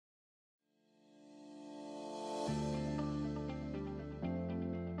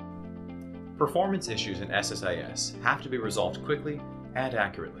Performance issues in SSAS have to be resolved quickly and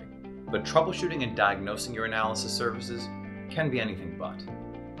accurately, but troubleshooting and diagnosing your analysis services can be anything but.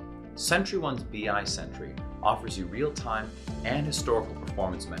 SentryOne's BI Sentry offers you real-time and historical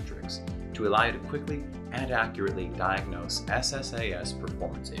performance metrics to allow you to quickly and accurately diagnose SSAS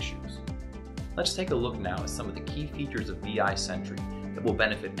performance issues. Let's take a look now at some of the key features of BI Sentry that will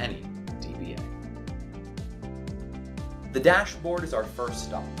benefit any DBA. The dashboard is our first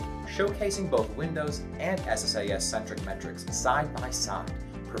stop, showcasing both Windows and SSAS-centric metrics side by side,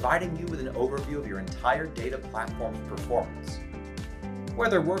 providing you with an overview of your entire data platform's performance.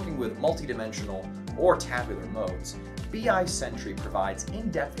 Whether working with multidimensional or tabular modes, BI Sentry provides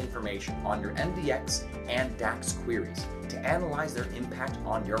in-depth information on your MDX and DAX queries to analyze their impact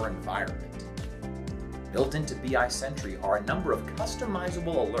on your environment. Built into BI Sentry are a number of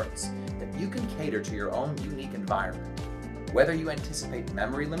customizable alerts that you can cater to your own unique environment. Whether you anticipate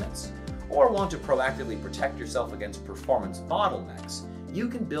memory limits or want to proactively protect yourself against performance bottlenecks, you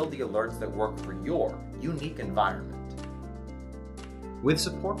can build the alerts that work for your unique environment. With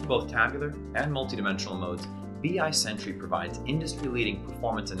support for both tabular and multidimensional modes, BI Sentry provides industry-leading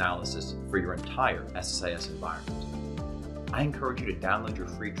performance analysis for your entire SSAS environment. I encourage you to download your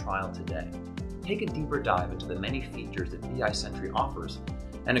free trial today. Take a deeper dive into the many features that BI Sentry offers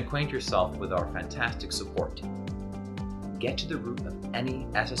and acquaint yourself with our fantastic support team. Get to the root of any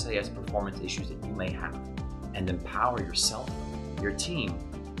SSAS performance issues that you may have and empower yourself, your team,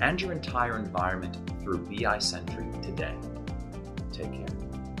 and your entire environment through BI Sentry today. Take care.